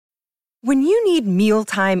When you need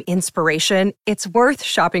mealtime inspiration, it's worth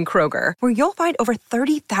shopping Kroger, where you'll find over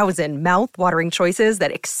 30,000 mouth-watering choices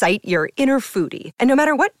that excite your inner foodie. And no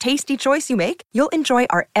matter what tasty choice you make, you'll enjoy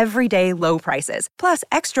our everyday low prices, plus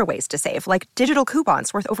extra ways to save, like digital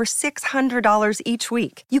coupons worth over $600 each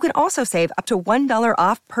week. You can also save up to $1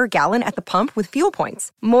 off per gallon at the pump with fuel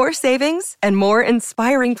points. More savings and more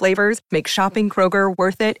inspiring flavors make shopping Kroger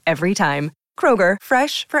worth it every time. Kroger,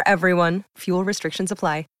 fresh for everyone. Fuel restrictions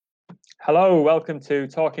apply. Hello, welcome to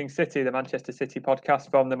Talking City, the Manchester City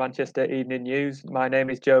podcast from the Manchester Evening News. My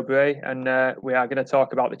name is Joe Bray, and we are going to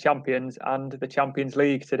talk about the champions and the Champions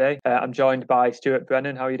League today. I'm joined by Stuart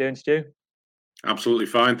Brennan. How are you doing, Stu? Absolutely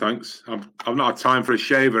fine, thanks. I've not had time for a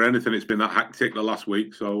shave or anything. It's been that hectic the last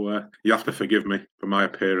week, so you have to forgive me for my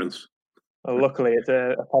appearance. Well, luckily, it's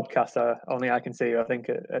a podcast, so only I can see you, I think,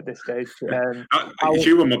 at this stage. It's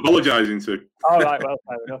you I'm apologising to. Oh, right, well,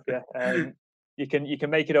 fair enough, yeah. You can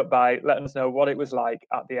make it up by letting us know what it was like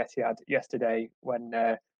at the Etihad yesterday when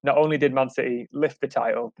not only did Man City lift the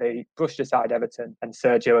title, they brushed aside Everton and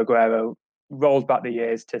Sergio Aguero rolled back the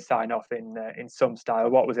years to sign off in some style.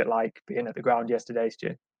 What was it like being at the ground yesterday,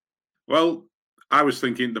 Stu? Well, I was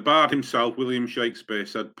thinking the bard himself, William Shakespeare,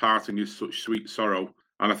 said parting is such sweet sorrow.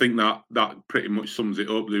 And I think that pretty much sums it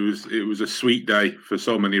up. It was a sweet day for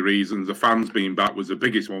so many reasons. The fans being back was the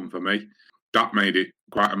biggest one for me. That made it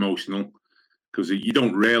quite emotional, because you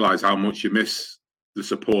don't realise how much you miss the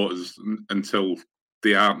supporters until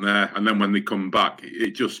they aren't there. And then when they come back,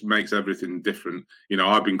 it just makes everything different. You know,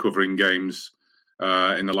 I've been covering games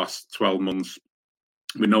in the last 12 months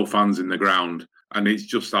with no fans in the ground, and it's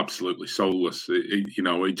just absolutely soulless.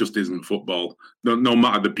 It just isn't football. No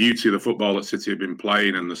matter the beauty of the football that City have been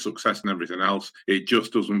playing and the success and everything else, it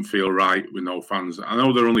just doesn't feel right with no fans. I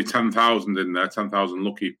know there are only 10,000 in there, 10,000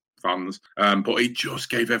 lucky fans, but it just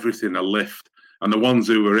gave everything a lift. And the ones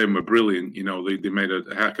who were in were brilliant. You know, they made a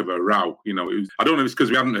heck of a row. You know, I don't know if it's because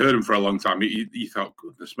we haven't heard them for a long time. You thought,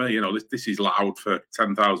 goodness me, you know, this is loud for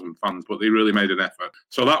 10,000 fans, but they really made an effort.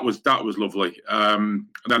 So that was lovely. And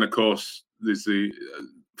then, of course, there's the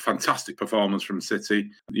fantastic performance from City.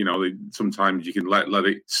 You know, sometimes you can let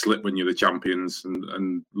it slip when you're the champions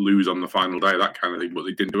and lose on the final day, that kind of thing. But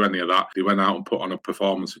they didn't do any of that. They went out and put on a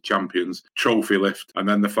performance of champions, trophy lift, and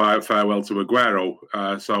then the farewell to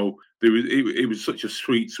Aguero. So it was such a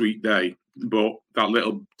sweet day. But that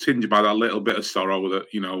little tinge by that little bit of sorrow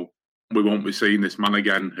that, you know, we won't be seeing this man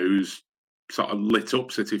again who's sort of lit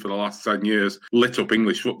up City for the last 10 years, lit up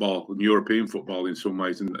English football and European football in some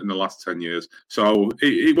ways in the last 10 years. So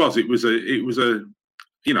it was a,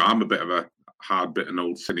 you know, I'm a bit of a hard-bitten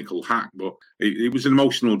old cynical hack, but it was an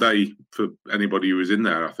emotional day for anybody who was in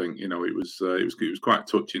there. I think, you know, it was quite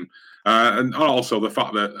touching, and also the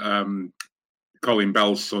fact that Colin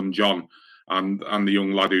Bell's son John and the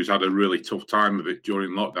young lad who's had a really tough time of it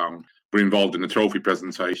during lockdown were involved in the trophy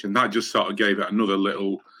presentation. That just sort of gave it another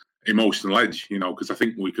little emotional edge, you know, because I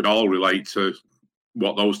think we could all relate to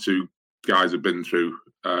what those two guys have been through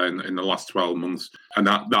in the last 12 months, and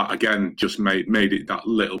that again just made it that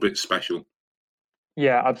little bit special.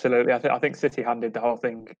 Yeah, absolutely. I think City handled the whole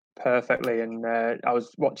thing perfectly, and I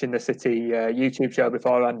was watching the City YouTube show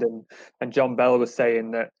beforehand, and John Bell was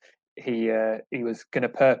saying that he was going to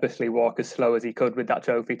purposely walk as slow as he could with that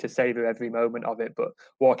trophy to savor every moment of it, but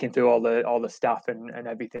walking through all the staff and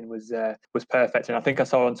everything was perfect. And I think I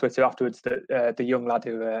saw on Twitter afterwards that the young lad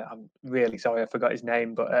who I'm really sorry I forgot his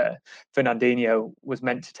name, but Fernandinho was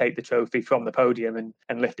meant to take the trophy from the podium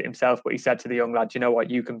and lift it himself, but he said to the young lad, you know what,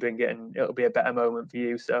 you can bring it and it'll be a better moment for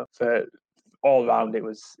you. So for all round, it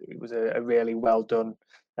was a really well done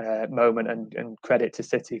moment, and credit to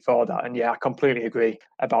City for that. And yeah, I completely agree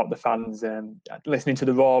about the fans. Listening to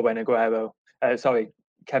the roar when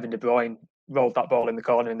Kevin De Bruyne rolled that ball in the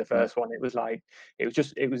corner in the first one, it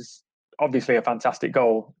was obviously a fantastic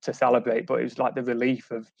goal to celebrate, but it was like the relief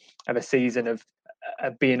of a season of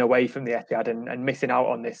being away from the Etihad and missing out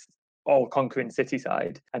on this all-conquering City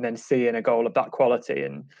side, and then seeing a goal of that quality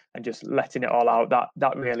and just letting it all out.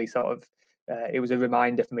 That really sort of it was a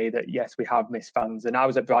reminder for me that yes, we have missed fans. And I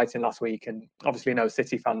was at Brighton last week, and obviously no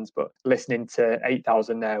City fans, but listening to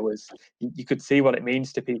 8,000 there you could see what it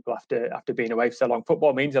means to people after being away for so long.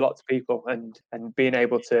 Football means a lot to people, and being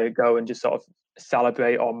able to go and just sort of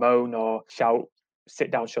celebrate or moan or shout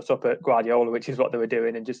sit down, shut up at Guardiola, which is what they were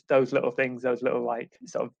doing, and just those little things, those little like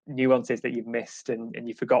sort of nuances that you've missed and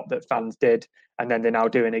you forgot that fans did, and then they're now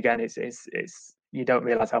doing again. It's you don't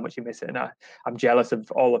realise how much you miss it, and I'm jealous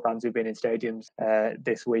of all the fans who've been in stadiums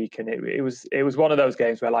this week. And it was one of those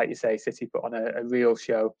games where, like you say, City put on a real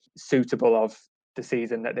show, suitable of the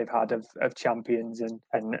season that they've had of champions.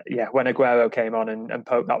 And yeah, when Aguero came on and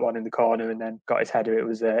poked that one in the corner and then got his header, it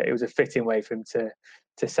was a fitting way for him to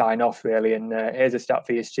sign off, really. And here's a stat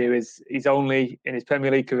for you, Stu: he's only in his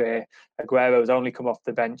Premier League career, Aguero has only come off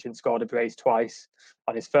the bench and scored a brace twice,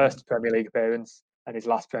 on his first Premier League appearance and his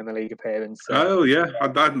last Premier League appearance. Oh yeah, I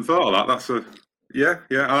hadn't thought of that. That's yeah,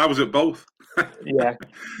 and I was at both. Yeah.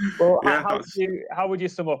 Well, yeah, how would you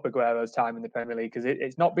sum up Aguero's time in the Premier League? Because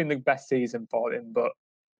it's not been the best season for him, but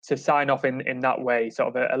to sign off in that way,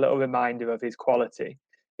 sort of a little reminder of his quality.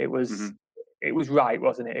 It was right,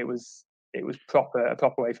 wasn't it? It was a proper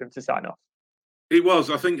way for him to sign off. It was.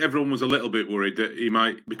 I think everyone was a little bit worried that he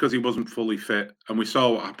might, because he wasn't fully fit, and we saw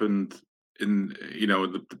what happened in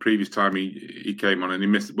the previous time he came on, and he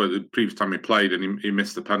missed. Well, the previous time he played, and he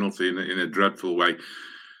missed the penalty in a dreadful way,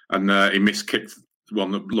 and he miskicked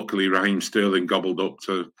one that luckily Raheem Sterling gobbled up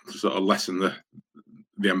to sort of lessen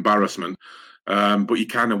the embarrassment. But you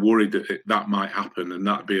kind of worried that might happen, and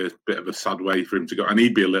that'd be a bit of a sad way for him to go, and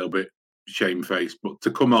he'd be a little bit shamefaced. But to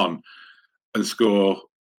come on and score,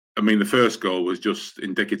 I mean, the first goal was just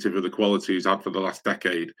indicative of the quality he's had for the last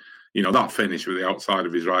decade. That finish with the outside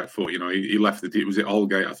of his right foot, he left it. Was it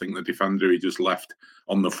Holgate, I think, the defender, he just left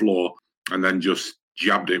on the floor and then just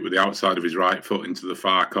jabbed it with the outside of his right foot into the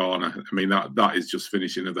far corner. I mean, that is just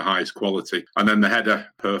finishing of the highest quality. And then the header,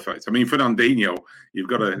 perfect. I mean, Fernandinho, you've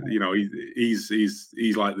got to,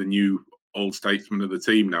 he's like the new old statesman of the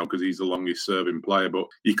team now, because he's the longest serving player. But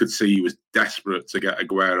you could see he was desperate to get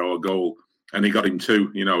Aguero a goal. And he got him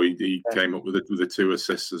two. He came up with the 2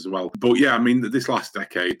 assists as well. But yeah, I mean, this last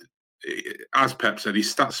decade, as Pep said,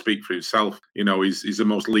 his stats speak for himself. He's the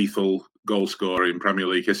most lethal goal scorer in Premier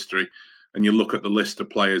League history. And you look at the list of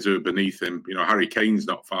players who are beneath him. Harry Kane's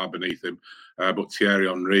not far beneath him, but Thierry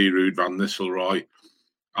Henry, Ruud van Nistelrooy,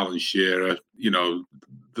 Alan Shearer.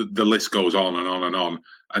 The list goes on and on and on.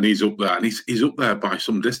 And he's up there, and he's up there by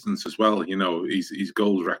some distance as well. His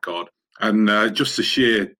goals record, and just the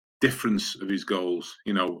sheer difference of his goals.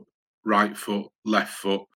 Right foot, left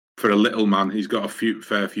foot. For a little man, he's got a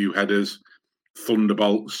fair few headers,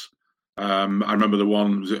 thunderbolts. I remember the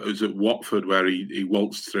one was at Watford where he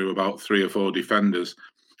waltzed through about 3 or 4 defenders,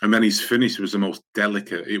 and then his finish was the most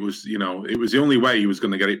delicate. It was the only way he was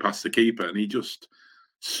going to get it past the keeper, and he just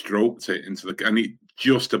stroked it and he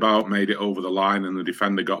just about made it over the line, and the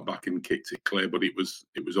defender got back and kicked it clear, but it was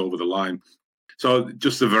over the line. So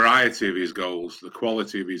just the variety of his goals, the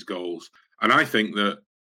quality of his goals, and I think that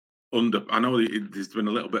I know there's been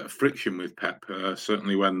a little bit of friction with Pep,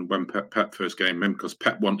 certainly when Pep first came in, because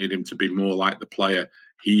Pep wanted him to be more like the player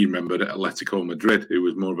he remembered at Atletico Madrid, who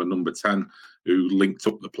was more of a number 10, who linked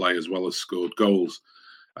up the play as well as scored goals.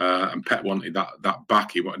 And Pep wanted that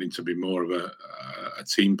back. He wanted him to be more of a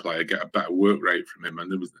team player, get a better work rate from him.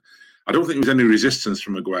 And I don't think there was any resistance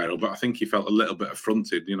from Aguero, but I think he felt a little bit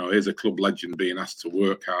affronted. Here's a club legend being asked to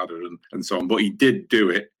work harder and so on. But he did do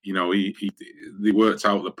it. They worked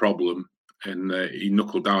out the problem, and he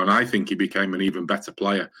knuckled down. I think he became an even better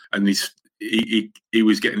player, and he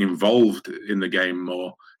was getting involved in the game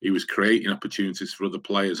more. He was creating opportunities for other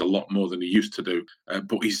players a lot more than he used to do.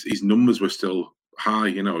 But his numbers were still high.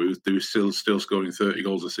 He was still scoring 30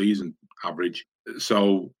 goals a season average.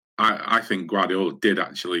 So I think Guardiola did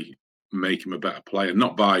actually make him a better player,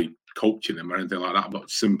 not by coaching him or anything like that, but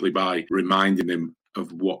simply by reminding him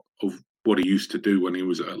of what he used to do when he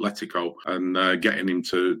was at Atletico, and getting him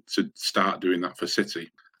to start doing that for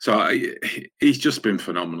City. So he's just been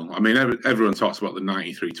phenomenal. I mean, everyone talks about the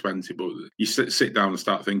 93-20, but you sit down and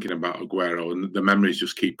start thinking about Aguero, and the memories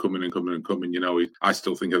just keep coming and coming and coming. I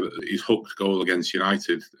still think of his hooked goal against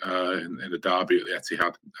United in a derby at the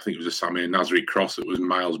Etihad. I think it was a Samir Nasri cross that was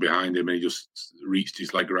miles behind him, and he just reached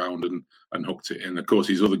his leg around and hooked it in. Of course,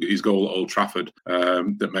 his goal at Old Trafford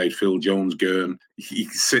that made Phil Jones gurn. You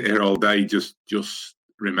can sit here all day just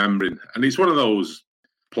remembering, and he's one of those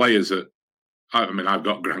players that, I mean, I've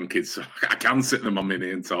got grandkids, so I can sit them on my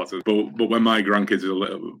knee and talk to them. But when my grandkids are a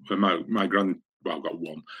little, I've got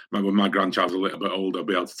one. When my grandchild's a little bit older, I'll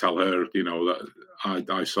be able to tell her, that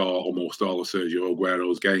I saw almost all of Sergio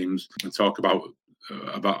Aguero's games, and talk about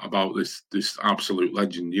this absolute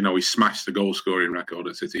legend. He smashed the goal scoring record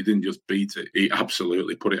at City. He didn't just beat it; he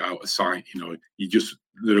absolutely put it out of sight.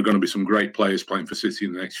 There are going to be some great players playing for City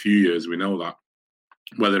in the next few years. We know that.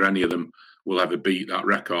 Whether any of them will ever beat that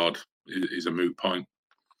record is a moot point.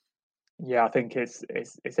 Yeah, I think it's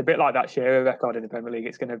a bit like that Shearer record in the Premier League.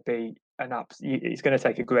 It's going to be it's going to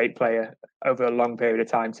take a great player over a long period of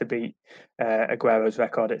time to beat Aguero's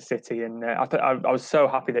record at City. And I was so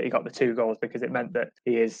happy that he got the 2 goals, because it meant that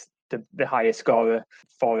he is the highest scorer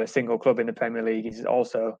for a single club in the Premier League. He's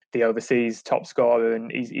also the overseas top scorer,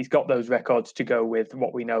 and he's got those records to go with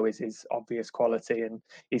what we know is his obvious quality, and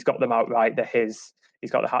he's got them outright. He's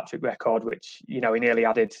got the hat-trick record, which, he nearly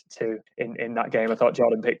added to in that game. I thought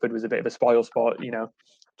Jordan Pickford was a bit of a spoil sport,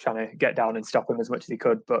 trying to get down and stop him as much as he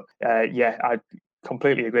could. But I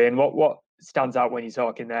completely agree. And what stands out when you're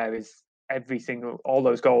talking there is all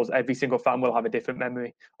those goals, every single fan will have a different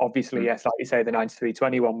memory. Obviously, yes, like you say, the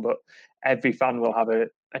 93-21, but every fan will have a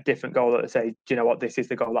different goal that they say, do you know what, this is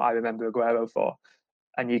the goal that I remember Aguero for.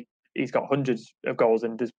 And he's got hundreds of goals,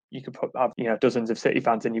 and you could have dozens of City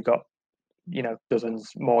fans, and you've got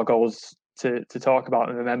dozens more goals to talk about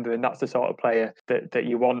and remember, and that's the sort of player that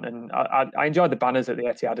you want. And I enjoyed the banners at the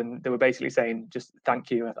Etihad, and they were basically saying just thank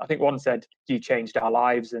you. I think one said you changed our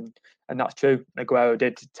lives, and that's true. Aguero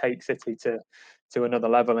did take City to another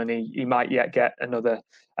level, and he might yet get another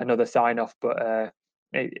sign off, but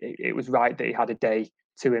it was right that he had a day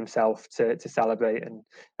to himself to celebrate, and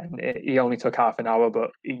he only took half an hour, but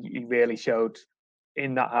he really showed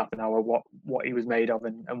in that half an hour what he was made of,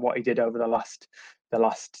 and what he did over the last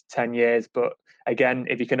 10 years. But again,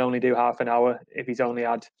 if you can only do half an hour, if he's only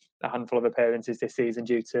had a handful of appearances this season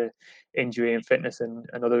due to injury and fitness and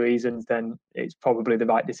other reasons, then it's probably the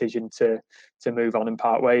right decision to move on and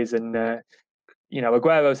part ways. And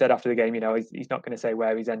Aguero said after the game, he's not going to say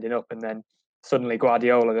where he's ending up, and then suddenly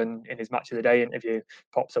Guardiola in his match of the day interview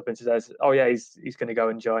pops up and says, oh yeah, he's going to go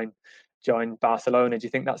and join Barcelona. Do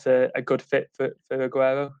you think that's a good fit for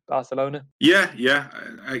Aguero, Barcelona? Yeah,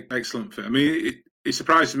 excellent fit. I mean, it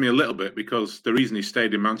surprises me a little bit, because the reason he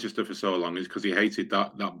stayed in Manchester for so long is because he hated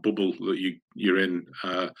that bubble that you're in.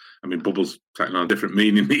 I mean, bubble's taking on a different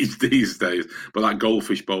meaning these days, but that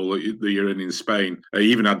goldfish bowl that you're in Spain.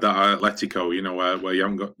 He even had that at Atletico, where you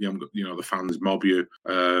haven't got the fans mob you,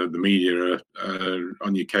 the media are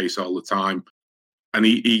on your case all the time. And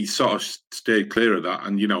he sort of stayed clear of that.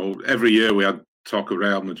 And, every year we had talk of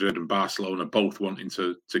Real Madrid and Barcelona both wanting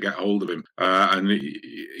to get hold of him. And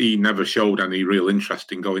he never showed any real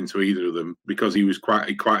interest in going to either of them, because he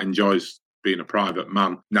quite enjoys being a private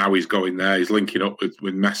man. Now he's going there. He's linking up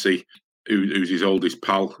with Messi, who's his oldest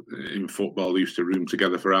pal in football. They used to room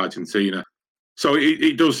together for Argentina. So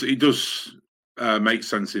it does make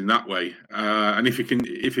sense in that way. And if he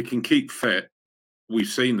can keep fit, we've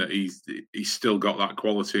seen that he's still got that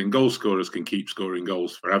quality, and goal scorers can keep scoring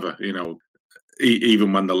goals forever.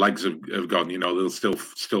 Even when the legs have gone, they'll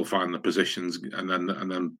still find the positions and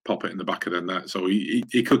then pop it in the back of the net. So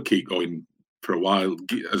he could keep going for a while,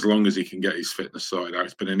 as long as he can get his fitness sorted out.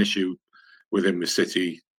 It's been an issue with him with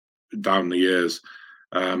City down the years,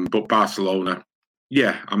 but Barcelona,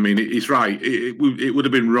 yeah, I mean, he's right. It would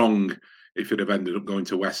have been wrong if it had ended up going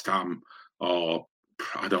to West Ham, or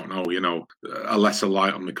I don't know, a lesser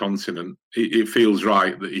light on the continent. It feels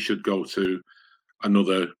right that he should go to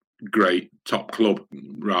another great top club,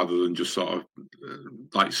 rather than just sort of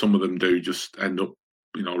like some of them do, just end up.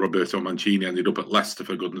 Roberto Mancini ended up at Leicester,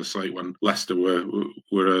 for goodness sake, when Leicester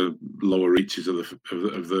were lower reaches of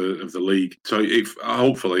the league. So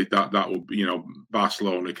hopefully that will,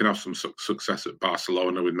 Barcelona can have some success at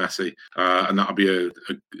Barcelona with Messi, and that'll be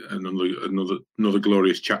another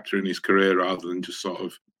glorious chapter in his career, rather than just sort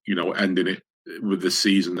of ending it with the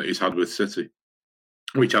season that he's had with City,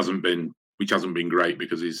 which hasn't been great,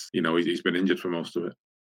 because he's been injured for most of it.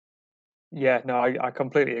 Yeah, no, I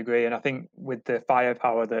completely agree. And I think with the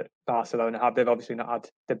firepower that Barcelona have, they've obviously not had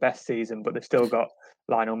the best season, but they've still got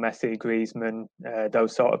Lionel Messi, Griezmann,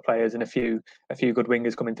 those sort of players, and a few good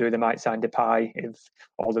wingers coming through. They might sign Depay if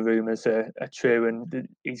all the rumours are true, and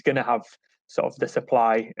he's going to have sort of the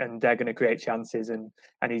supply, and they're going to create chances, and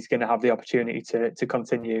he's going to have the opportunity to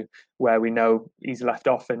continue where we know he's left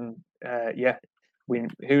off. And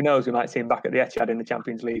who knows? We might see him back at the Etihad in the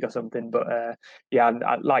Champions League or something. But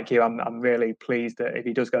like you, I'm really pleased that if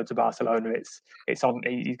he does go to Barcelona, he's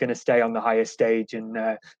going to stay on the highest stage. And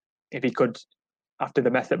if he could, after the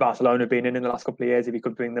mess that Barcelona have been in the last couple of years, if he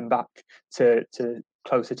could bring them back to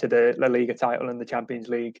closer to the La Liga title and the Champions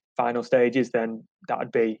League final stages, then that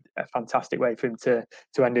would be a fantastic way for him to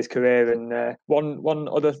end his career. And one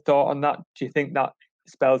other thought on that: do you think that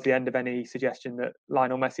spells the end of any suggestion that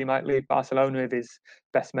Lionel Messi might leave Barcelona if his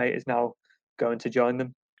best mate is now going to join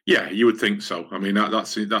them? Yeah, you would think so. I mean,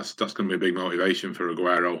 that's going to be a big motivation for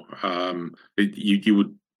Aguero.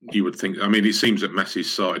 You would think. I mean, it seems that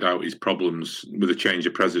Messi's sorted out his problems with a change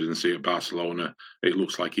of presidency at Barcelona. It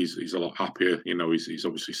looks like he's a lot happier. He's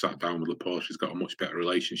obviously sat down with Laporte. He's got a much better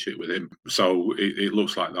relationship with him. So it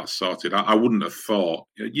looks like that's sorted. I wouldn't have thought.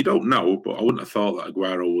 You don't know, but I wouldn't have thought that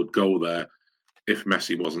Aguero would go there if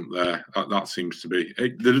Messi wasn't there. That seems to be.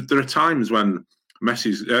 There are times when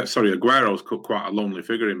Aguero's cut quite a lonely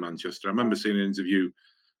figure in Manchester. I remember seeing an interview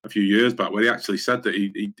a few years back where he actually said that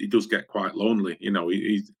he does get quite lonely. You know,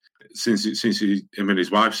 since him and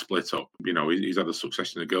his wife split up, you know, he's had a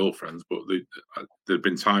succession of girlfriends, but there have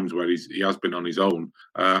been times where he has been on his own.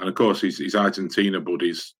 And of course, his Argentina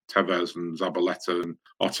buddies, Tevez and Zabaleta and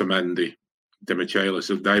Otamendi, Di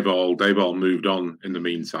Michelis, they've all moved on in the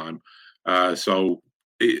meantime. So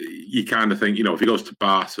you kind of think, you know, if he goes to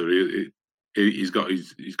Barca, he's got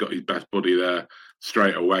his best buddy there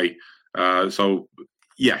straight away. So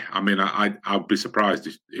yeah, I mean, I'd be surprised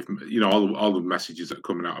if you know all the messages that are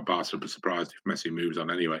coming out of Barca. I'd be surprised if Messi moves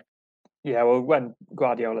on anyway. Yeah, well, when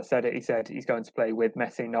Guardiola said it, he said he's going to play with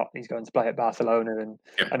Messi, not he's going to play at Barcelona,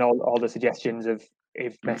 and all the suggestions of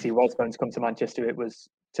if Messi was going to come to Manchester, it was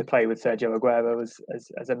to play with Sergio Aguero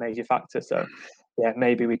as a major factor. So yeah,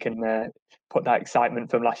 maybe we can put that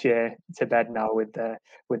excitement from last year to bed now with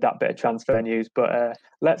that bit of transfer news. But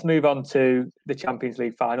let's move on to the Champions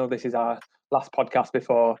League final. This is our last podcast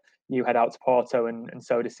before you head out to Porto and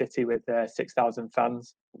so does City with 6,000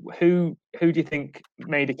 fans. Who do you think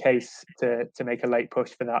made a case to make a late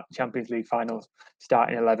push for that Champions League final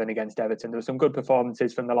starting 11 against Everton? There were some good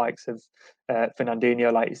performances from the likes of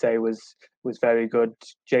Fernandinho, like you say, was very good.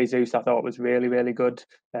 Jesus, I thought, was really, really good.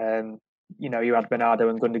 You know, you had Bernardo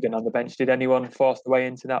and Gundogan on the bench. Did anyone force the way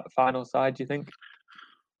into that final side, do you think?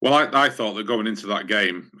 Well, I thought that going into that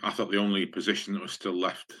game, I thought the only position that was still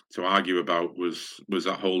left to argue about was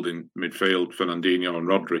that holding midfield, Fernandinho and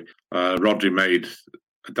Rodri. Rodri made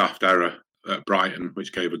a daft error at Brighton,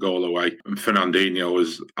 which gave a goal away. And Fernandinho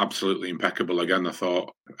was absolutely impeccable again, I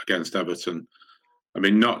thought, against Everton. I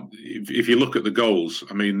mean, if you look at the goals,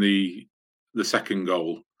 I mean, the second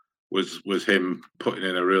goal was him putting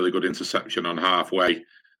in a really good interception on halfway.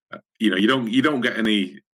 You know, you don't get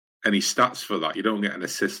any stats for that. You don't get an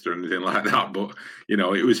assist or anything like that. But you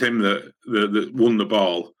know, it was him that won the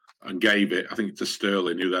ball and gave it, I think, to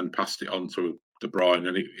Sterling, who then passed it on to De Bruyne.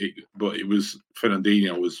 And but it was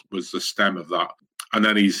Fernandinho was the stem of that. And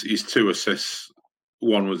then his two assists.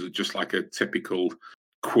 One was just like a typical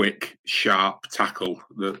quick, sharp tackle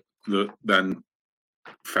that then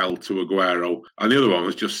fell to Aguero, and the other one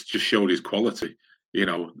was just showed his quality. You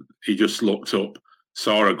know, he just looked up,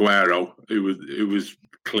 saw Aguero, who was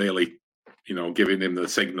clearly, you know, giving him the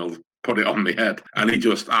signal, put it on the head, and he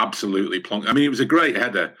just absolutely plonked. I mean, it was a great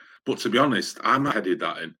header, but to be honest, I'm headed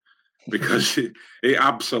that in because it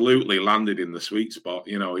absolutely landed in the sweet spot.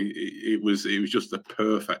 You know, it was just a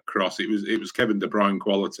perfect cross. It was Kevin De Bruyne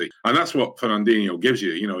quality, and that's what Fernandinho gives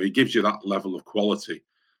you. You know, he gives you that level of quality,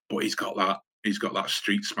 but he's got that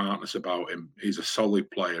street smartness about him. He's a solid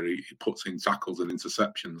player. He puts in tackles and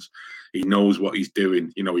interceptions. He knows what he's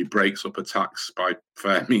doing. You know, he breaks up attacks by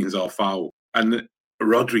fair means or foul. And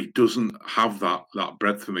Rodri doesn't have that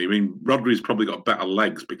breadth for me. I mean, Rodri's probably got better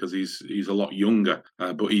legs because he's a lot younger,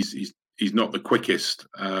 but he's not the quickest.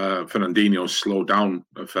 Fernandinho's slowed down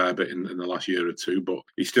a fair bit in the last year or two, but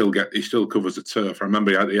he still covers the turf. I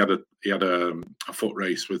remember he had a foot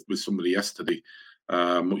race with somebody yesterday.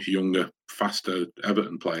 Much younger, faster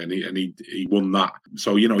Everton player, and he won that.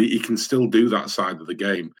 So you know he can still do that side of the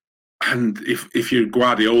game. And if you're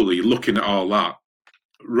Guardiola, you're looking at all that.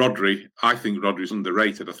 Rodri, I think Rodri's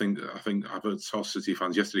underrated. I think I've heard City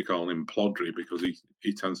fans yesterday calling him Plodri because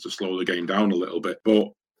he tends to slow the game down a little bit. But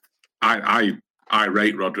I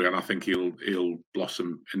rate Rodri, and I think he'll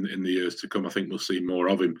blossom in the years to come. I think we'll see more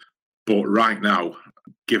of him. But right now,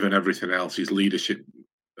 given everything else, his leadership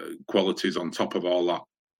qualities on top of all that,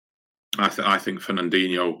 I think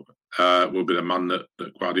Fernandinho will be the man that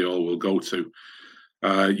Guardiola will go to.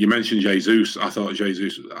 You mentioned Jesus. I thought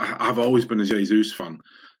Jesus. I've always been a Jesus fan.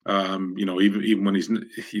 You know, even when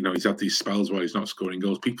he's had these spells where he's not scoring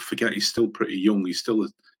goals. People forget he's still pretty young. He's still,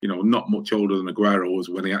 you know, not much older than Aguero was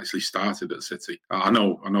when he actually started at City. I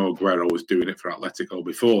know Aguero was doing it for Atletico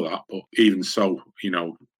before that, but even so, you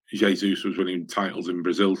know, Jesus was winning titles in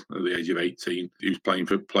Brazil at the age of 18. He was playing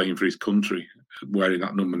for his country. Wearing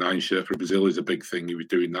that number 9 shirt for Brazil is a big thing. He was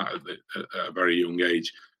doing that at a very young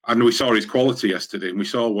age. And we saw his quality yesterday, and we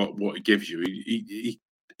saw what he gives you.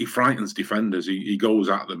 He frightens defenders. He goes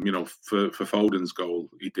at them. You know, for Foden's goal,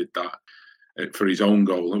 he did that. For his own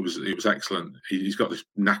goal, it was excellent. He's got this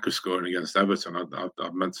knack of scoring against Everton. I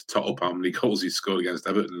meant to tot up how many goals he's scored against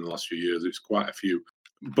Everton in the last few years. It's quite a few.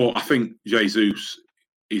 But I think Jesus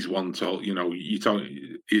is one to, you know,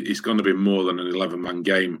 it's going to be more than an 11-man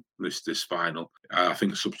game this final. I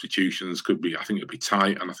think substitutions could be. I think it'll be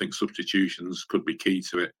tight, and I think substitutions could be key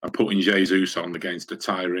to it. And putting Jesus on against a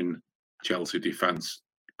tiring Chelsea defence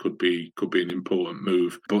could be an important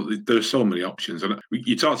move. But there's so many options. And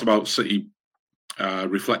you talked about City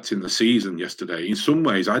reflecting the season yesterday. In some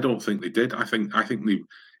ways, I don't think they did. I think they,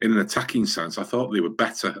 in an attacking sense, I thought they were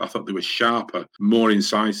better. I thought they were sharper, more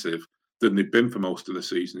incisive than they've been for most of the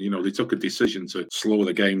season. They took a decision to slow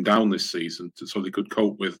the game down this season so they could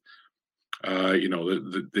cope with,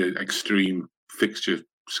 the extreme fixture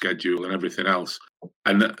schedule and everything else.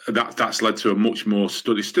 And that's led to a much more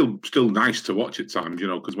study. Still nice to watch at times,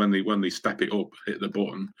 because when they step it up, hit the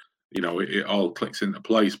button, it all clicks into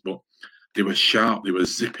place. But they were sharp. They were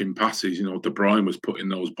zipping passes. De Bruyne was putting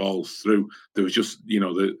those balls through. There was just,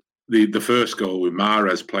 the first goal with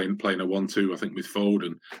Mahrez playing a 1-2, I think, with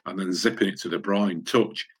Foden, and then zipping it to De Bruyne,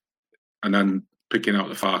 touch, and then picking out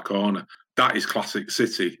the far corner. That is classic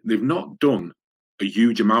City. They've not done a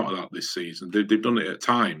huge amount of that this season. They've done it at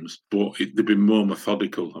times, but they've been more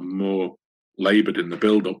methodical and more laboured in the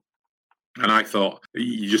build-up. And I thought,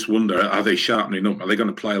 you just wonder, are they sharpening up? Are they going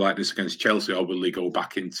to play like this against Chelsea, or will they go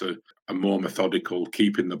back into a more methodical,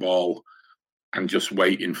 keeping the ball and just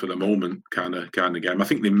waiting for the moment kind of game? I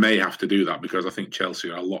think they may have to do that, because I think Chelsea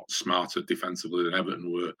are a lot smarter defensively than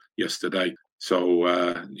Everton were yesterday. So,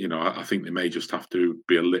 I think they may just have to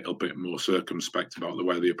be a little bit more circumspect about the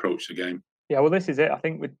way they approach the game. Yeah, well, this is it. I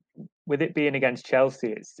think with it being against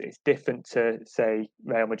Chelsea, it's different to, say,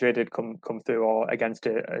 Real Madrid had come through, or against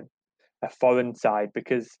a foreign side,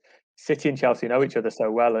 because City and Chelsea know each other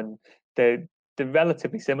so well, and they're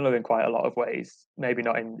relatively similar in quite a lot of ways. Maybe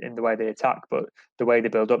not in the way they attack, but the way they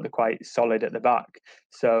build up, they're quite solid at the back.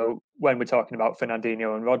 So when we're talking about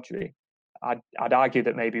Fernandinho and Rodri, I'd argue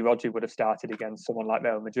that maybe Rodri would have started against someone like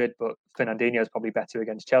Real Madrid, but Fernandinho is probably better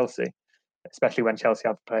against Chelsea, especially when Chelsea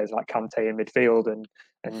have players like Kante in midfield and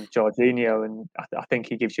Jorginho, and I think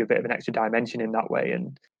he gives you a bit of an extra dimension in that way.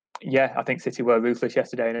 And yeah, I think City were ruthless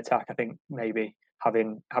yesterday in attack. I think maybe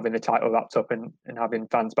having the title wrapped up and having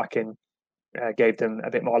fans back in gave them a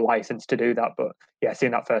bit more license to do that. But yeah,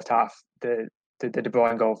 seeing that first half, the De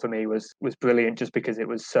Bruyne goal for me was brilliant, just because it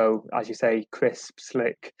was so, as you say, crisp,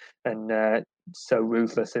 slick, and so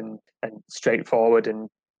ruthless and straightforward and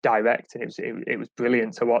direct, and it was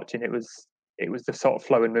brilliant to watch. And it was the sort of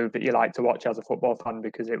flowing move that you like to watch as a football fan,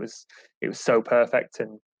 because it was so perfect.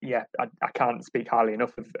 And yeah, I can't speak highly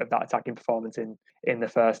enough of that attacking performance in the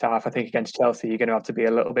first half. I think against Chelsea, you're going to have to be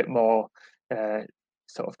a little bit more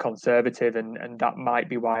sort of conservative, and that might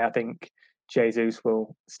be why I think Jesus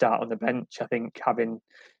will start on the bench. I think having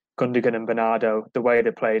Gundogan and Bernardo, the way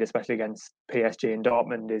they played, especially against PSG and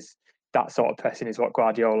Dortmund, is that sort of pressing is what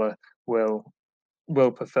Guardiola will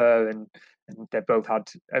prefer. And they both had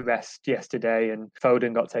a rest yesterday, and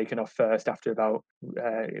Foden got taken off first after about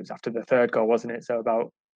it was after the third goal, wasn't it? So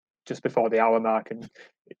about just before the hour mark. And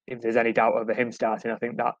if there's any doubt over him starting, I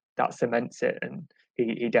think that cements it, and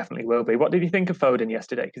he definitely will be. What did you think of Foden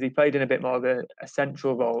yesterday? Because he played in a bit more of a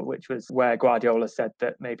central role, which was where Guardiola said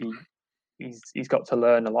that maybe he's got to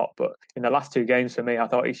learn a lot. But in the last two games, for me, I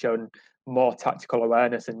thought he's shown more tactical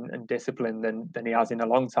awareness and discipline than he has in a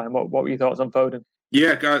long time. What were your thoughts on Foden?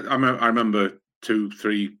 Yeah, I remember 2,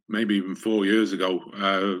 3, maybe even 4 years ago,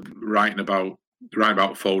 writing about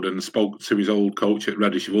Foden, spoke to his old coach at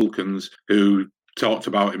Reddish Vulcans, who talked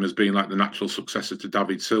about him as being like the natural successor to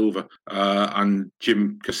David Silva, and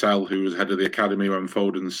Jim Cassell, who was head of the academy when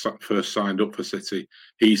Foden first signed up for City,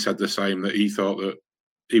 he said the same, that he thought that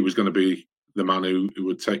he was going to be the man who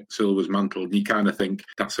would take Silva's mantle. And you kind of think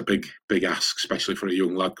that's a big ask, especially for a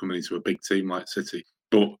young lad coming into a big team like City.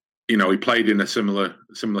 But he played in a similar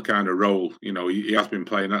kind of role. He has been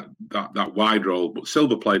playing that wide role, but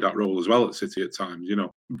Silva played that role as well at City at times.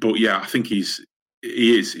 But yeah, I think he's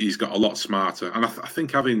got a lot smarter, and I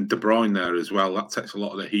think having De Bruyne there as well, that takes a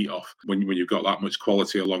lot of the heat off when you've got that much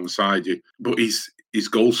quality alongside you. But his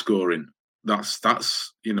goal scoring, that's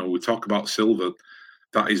we talk about Silva.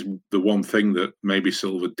 That is the one thing that maybe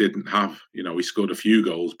Silva didn't have. He scored a few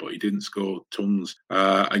goals, but he didn't score tons.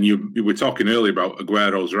 And you were talking earlier about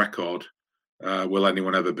Aguero's record. Will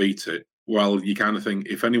anyone ever beat it? Well, you kind of think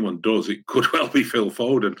if anyone does, it could well be Phil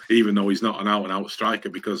Foden, even though he's not an out-and-out striker,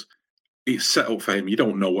 because it's set up for him. You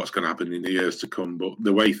don't know what's going to happen in the years to come, but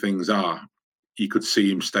the way things are, you could see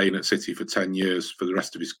him staying at City for 10 years for the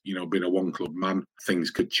rest of his, being a one-club man. Things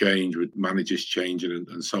could change with managers changing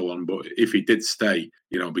and so on. But if he did stay,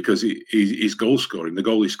 because his goal scoring, the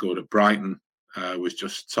goal he scored at Brighton was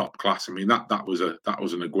just top class. I mean, that was an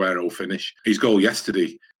Aguero finish. His goal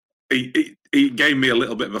yesterday, he gave me a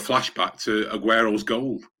little bit of a flashback to Aguero's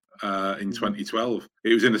goal in 2012.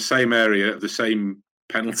 It was in the same area, the same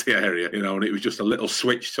penalty area, and it was just a little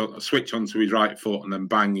switch onto his right foot, and then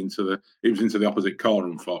bang into the opposite corner.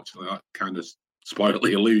 Unfortunately, that kind of spoil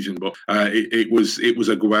the illusion, but it was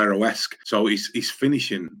Aguero-esque. So his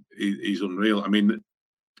finishing is unreal. I mean,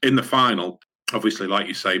 in the final, obviously, like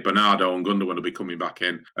you say, Bernardo and Gundogan will be coming back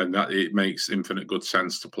in, and that it makes infinite good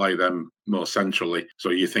sense to play them more centrally. So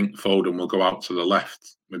you think Foden will go out to the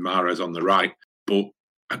left with Mahrez on the right, but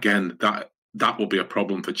again, that will be a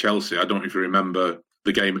problem for Chelsea. I don't know if you remember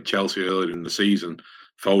the game at Chelsea earlier in the season,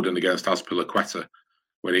 Foden against Azpilicueta,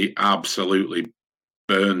 when he absolutely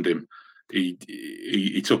burned him.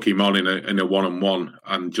 He took him on in a one-on-one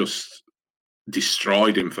and just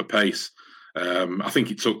destroyed him for pace. I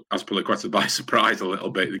think it took Azpilicueta by surprise a little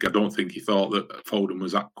bit. I don't think he thought that Foden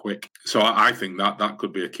was that quick. So I think that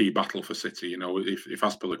could be a key battle for City. You know, if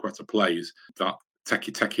Azpilicueta plays, that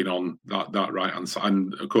taking on that right hand side,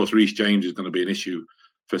 and of course Reece James is going to be an issue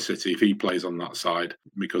for City if he plays on that side,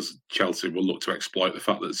 because Chelsea will look to exploit the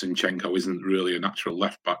fact that Zinchenko isn't really a natural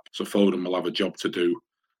left back. So Foden will have a job to do,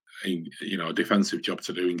 a defensive job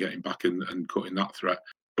to do in getting back and cutting that threat.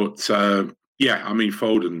 But yeah, I mean,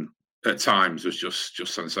 Foden at times was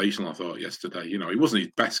just sensational, I thought, yesterday. You know, it wasn't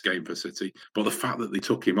his best game for City, but the fact that they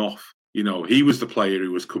took him off, you know, he was the player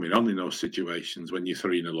who was coming on in those situations when you're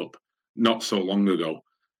 3-0 up. Not so long ago,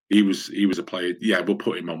 he was a player, yeah, we'll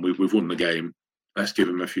put him on. We've won the game. Let's give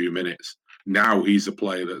him a few minutes. Now he's a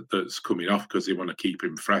player that's coming off because they want to keep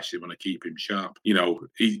him fresh. They want to keep him sharp. You know,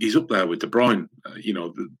 he's up there with De Bruyne.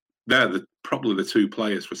 They're probably the two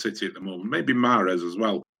players for City at the moment. Maybe Mahrez as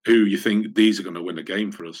well, who you think these are going to win a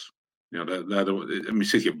game for us. You know,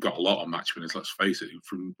 City have got a lot of match winners. Let's face it,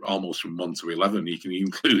 from 1 to 11. You can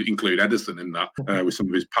include Ederson in that with some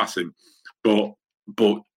of his passing. But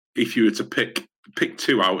if you were to pick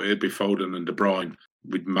two out, it'd be Foden and De Bruyne,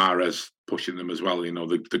 with Mahrez pushing them as well. You know,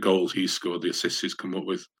 the goals he's scored, the assists he's come up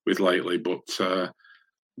with lately. But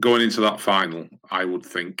going into that final, I would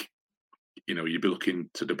think, you know, you'd be looking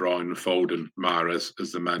to De Bruyne, Foden, Mahrez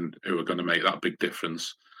as the men who are going to make that big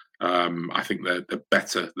difference. I think they're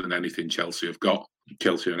better than anything Chelsea have got.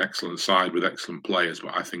 Chelsea are an excellent side with excellent players,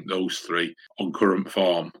 but I think those three on current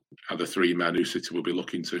form are the three men who City will be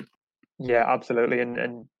looking to. Yeah, absolutely.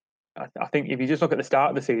 And I think if you just look at the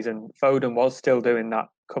start of the season, Foden was still doing that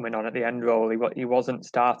coming on at the end role. He wasn't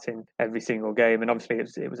starting every single game, and obviously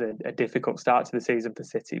it was a difficult start to the season for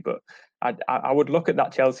City. But I would look at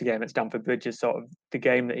that Chelsea game at Stamford Bridge as sort of the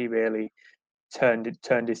game that he really turned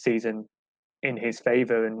his season in his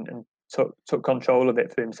favour and took control of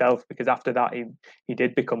it for himself, because after that he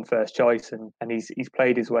did become first choice, and he's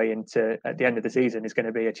played his way into, at the end of the season, is going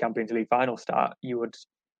to be a Champions League final start.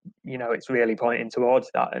 It's really pointing towards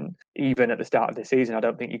that. And even at the start of the season, I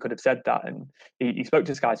don't think you could have said that. And he spoke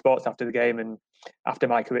to Sky Sports after the game, and after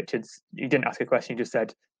Micah Richards, he didn't ask a question, he just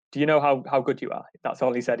said, do you know how good you are? That's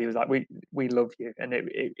all he said. He was like, we love you. And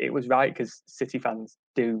it was right, because City fans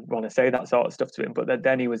do want to say that sort of stuff to him. But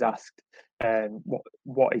then he was asked,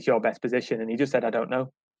 what is your best position? And he just said, I don't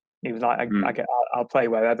know. He was like, I'll play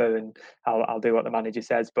wherever, and I'll do what the manager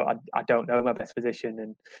says, but I don't know my best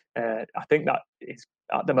position. And I think that is,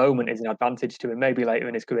 at the moment, is an advantage to him. Maybe later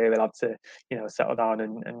in his career he'll have to, settle down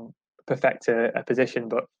and perfect a position.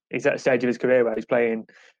 But he's at a stage of his career where he's playing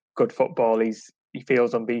good football. He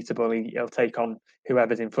feels unbeatable. He'll take on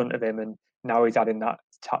whoever's in front of him. And now he's adding that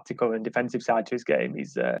tactical and defensive side to his game.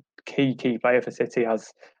 He's a key player for City,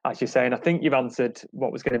 as you're saying. I think you've answered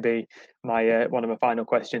what was going to be my one of my final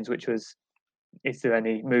questions, which was, is there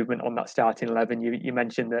any movement on that starting 11? You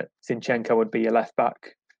mentioned that Zinchenko would be your left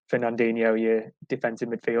back, Fernandinho your defensive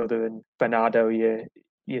midfielder, and Bernardo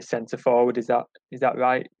your centre forward. Is that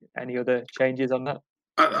right? Any other changes on that?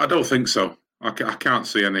 I don't think so. I can't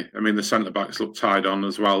see any. I mean, the centre backs look tied on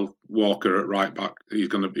as well. Walker at right back, he's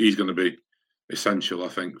going to be essential, I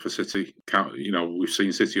think, for City. We've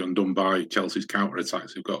seen City undone by Chelsea's counter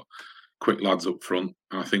attacks. They've got quick lads up front,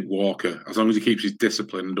 and I think Walker, as long as he keeps his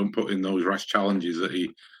discipline and don't put in those rash challenges that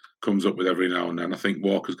he comes up with every now and then, I think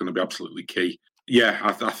Walker's going to be absolutely key. Yeah,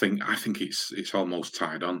 I think it's almost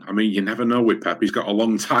tied on. I mean, you never know with Pep. He's got a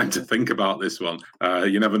long time to think about this one.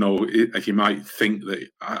 You never know if he might think that.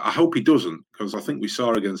 I hope he doesn't, because I think we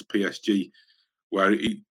saw against PSG where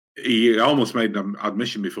he almost made an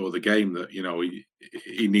admission before the game that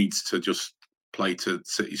he needs to just play to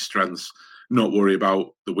City's strengths, not worry about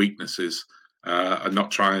the weaknesses, and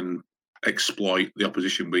not try and exploit the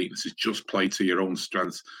opposition weaknesses. Just play to your own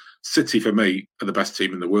strengths. City, for me, are the best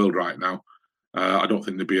team in the world right now. I don't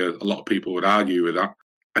think there'd be a lot of people would argue with that.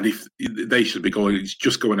 And if they should be going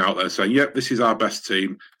out there saying, "Yep, this is our best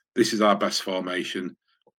team. This is our best formation.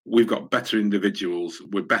 We've got better individuals.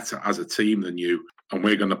 We're better as a team than you, and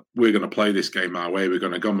we're gonna play this game our way. We're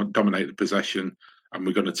gonna dominate the possession, and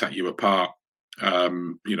we're gonna take you apart."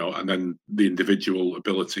 And then the individual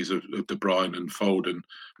abilities of De Bruyne and Foden,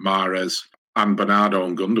 Mahrez, and Bernardo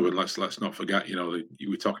and Gundogan. Let's not forget. You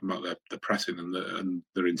were talking about the pressing and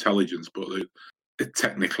their intelligence, but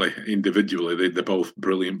technically, individually, they're both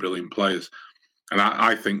brilliant players. And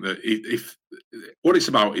I think that if what it's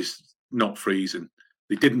about is not freezing.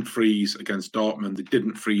 They didn't freeze against Dortmund. They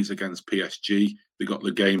didn't freeze against PSG. They got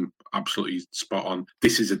the game absolutely spot on.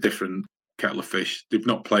 This is a different kettle of fish. They've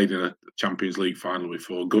not played in a Champions League final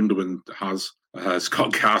before. Gundogan has.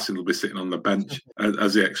 Scott Carson will be sitting on the bench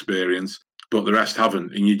as the experience, but the rest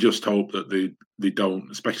haven't. And you just hope that they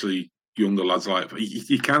don't, especially younger lads like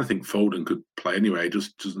you kind of think Foden could play anyway.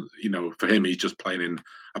 Just doesn't, for him, he's just playing in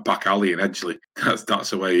a back alley in Edgeley. That's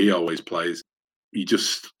the way he always plays. You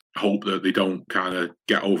just hope that they don't kind of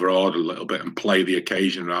get overawed a little bit and play the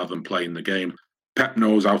occasion rather than playing the game. Pep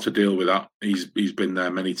knows how to deal with that. He's been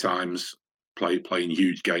there many times, playing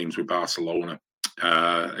huge games with Barcelona.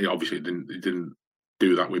 He obviously didn't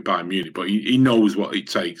do that with Bayern Munich, but he knows what it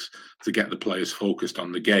takes to get the players focused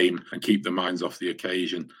on the game and keep their minds off the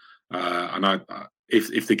occasion.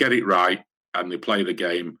 If they get it right and they play the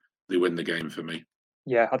game, they win the game for me.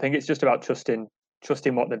 Yeah, I think it's just about trusting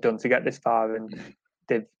what they've done to get this far, and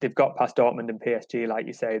they've got past Dortmund and PSG, like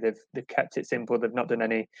you say. They've kept it simple. They've not done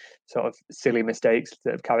any sort of silly mistakes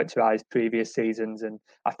that have characterised previous seasons, and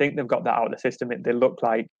I think they've got that out of the system. They look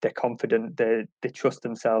like they're confident. They trust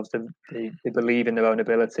themselves. They believe in their own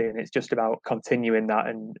ability, and it's just about continuing that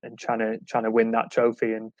and trying to win that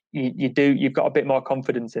trophy. And you've got a bit more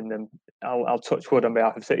confidence in them. I'll touch wood on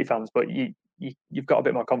behalf of City fans, but you've got a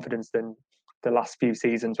bit more confidence than the last few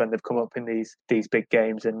seasons when they've come up in these big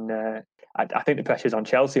games. And I think the pressure's on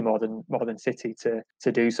Chelsea more than City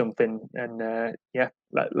to do something. And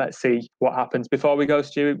let's see what happens. Before we go,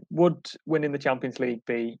 Stu, would winning the Champions League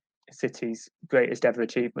be City's greatest ever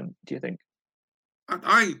achievement, do you think?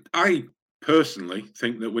 I personally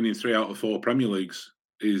think that winning 3 out of 4 Premier Leagues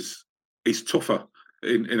is tougher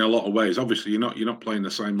in a lot of ways. Obviously, you're not playing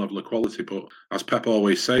the same level of quality, but as Pep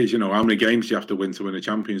always says, how many games do you have to win to win a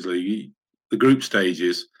Champions League? The group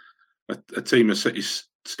stages, a team of City's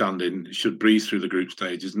standing should breeze through the group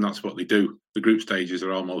stages, and that's what they do. The group stages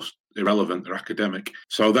are almost irrelevant; they're academic.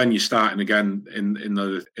 So then you're starting again in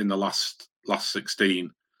the last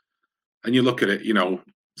 16, and you look at it.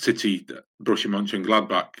 City, Borussia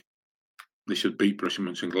Mönchengladbach, they should beat Borussia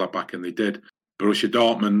Mönchengladbach, and they did. Borussia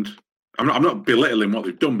Dortmund. I'm not belittling what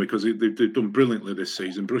they've done because they've done brilliantly this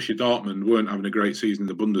season. Borussia Dortmund weren't having a great season in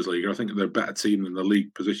the Bundesliga. I think they're a better team than the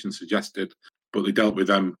league position suggested, but they dealt with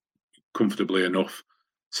them comfortably enough.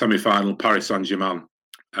 Semi-final, Paris Saint-Germain,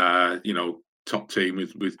 top team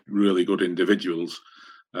with really good individuals.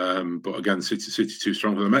 But again, City too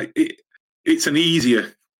strong for them. It's an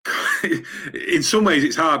easier... in some ways,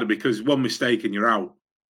 it's harder because one mistake and you're out.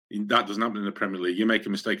 That doesn't happen in the Premier League. You make a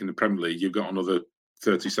mistake in the Premier League, you've got another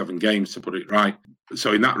 37 games to put it right.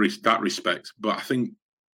 So in that respect, but I think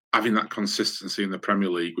having that consistency in the Premier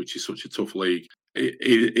League, which is such a tough league,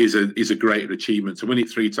 is a greater achievement. To win it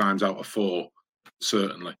 3 times out of 4,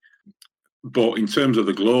 certainly. But in terms of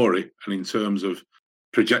the glory and in terms of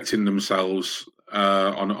projecting themselves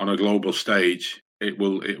on a global stage, it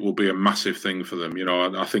will be a massive thing for them.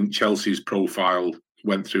 I think Chelsea's profile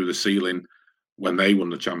went through the ceiling when they won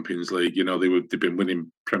the Champions League. They've been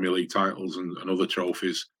winning Premier League titles and other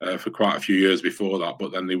trophies for quite a few years before that,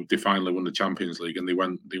 but then they finally won the Champions League and they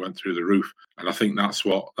went through the roof. And I think that's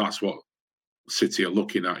what City are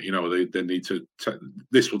looking at. They need to.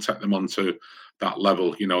 This will take them onto that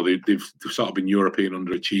level. They've sort of been European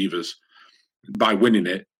underachievers. By winning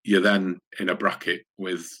it, you're then in a bracket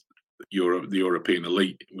with the European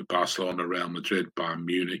elite, with Barcelona, Real Madrid, Bayern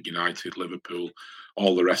Munich, United, Liverpool,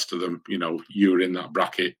 all the rest of them. You're in that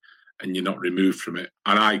bracket and you're not removed from it.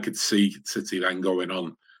 And I could see City then going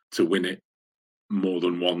on to win it more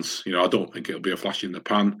than once. I don't think it'll be a flash in the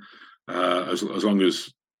pan as long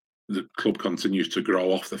as the club continues to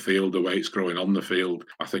grow off the field the way it's growing on the field.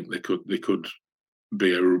 I think they could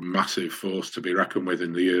be a massive force to be reckoned with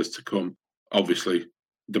in the years to come. Obviously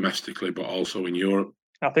domestically, but also in Europe.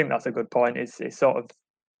 I think that's a good point. It's sort of,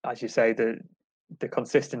 as you say, the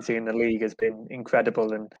consistency in the league has been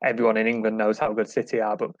incredible, and everyone in England knows how good City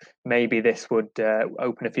are. But maybe this would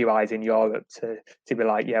open a few eyes in Europe to be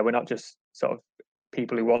like, yeah, we're not just sort of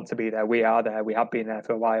people who want to be there. We are there. We have been there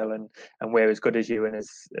for a while, and we're as good as you, and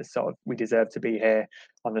as sort of we deserve to be here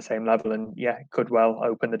on the same level. And yeah, it could well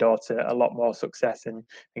open the door to a lot more success and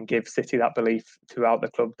give City that belief throughout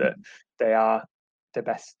the club that they are the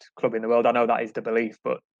best club in the world. I know that is the belief,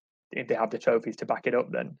 but if they have the trophies to back it up,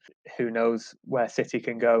 then who knows where City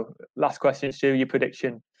can go. Last question, Stu, your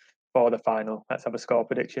prediction for the final? Let's have a score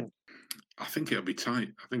prediction. I think it'll be tight.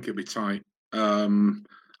 I'll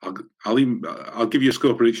give you a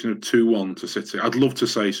score prediction of 2-1 to City. I'd love to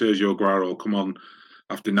say Sergio Aguero will come on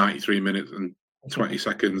after 93 minutes and 20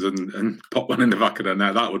 seconds and pop one in the back of the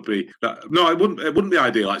net. That would be that. No, it wouldn't be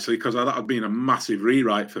ideal actually, because that would be a massive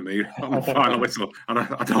rewrite for me on the final whistle, and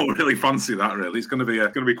I don't really fancy that. Really, it's going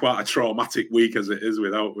to be quite a traumatic week as it is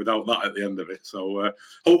without that at the end of it. So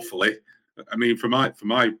hopefully, I mean, from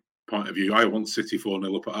my point of view, I want City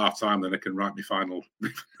 4-0 up at half time, then I can write my final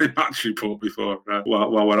match report before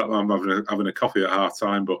while I'm having a coffee at half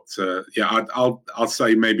time. But I'll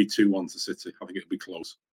say maybe 2-1 to City. I think it'll be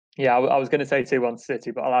close. Yeah, I was going to say 2-1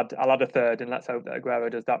 City, but I'll add a third, and let's hope that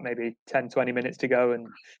Aguero does that maybe 10-20 minutes to go and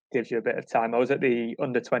gives you a bit of time. I was at the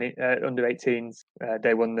under 18s.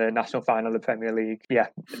 They won the national final of the Premier League. Yeah,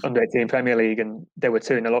 under 18 Premier League, and they were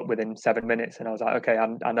 2-0 up within 7 minutes. And I was like, okay,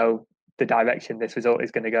 I know the direction this result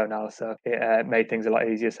is going to go now. So it made things a lot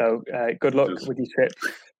easier. So good luck with your trip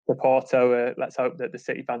to Porto. Let's hope that the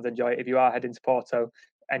City fans enjoy it. If you are heading to Porto,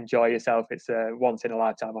 enjoy yourself. It's a once in a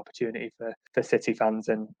lifetime opportunity for City fans,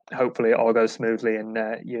 and hopefully it all goes smoothly and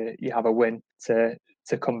you have a win to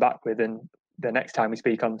come back with. And the next time we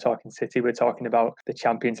speak on Talking City, we're talking about the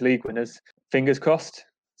Champions League winners. Fingers crossed.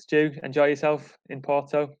 Stu, enjoy yourself in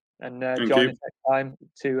Porto, and join us next time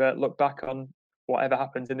to look back on whatever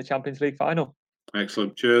happens in the Champions League final.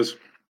 Excellent. Cheers.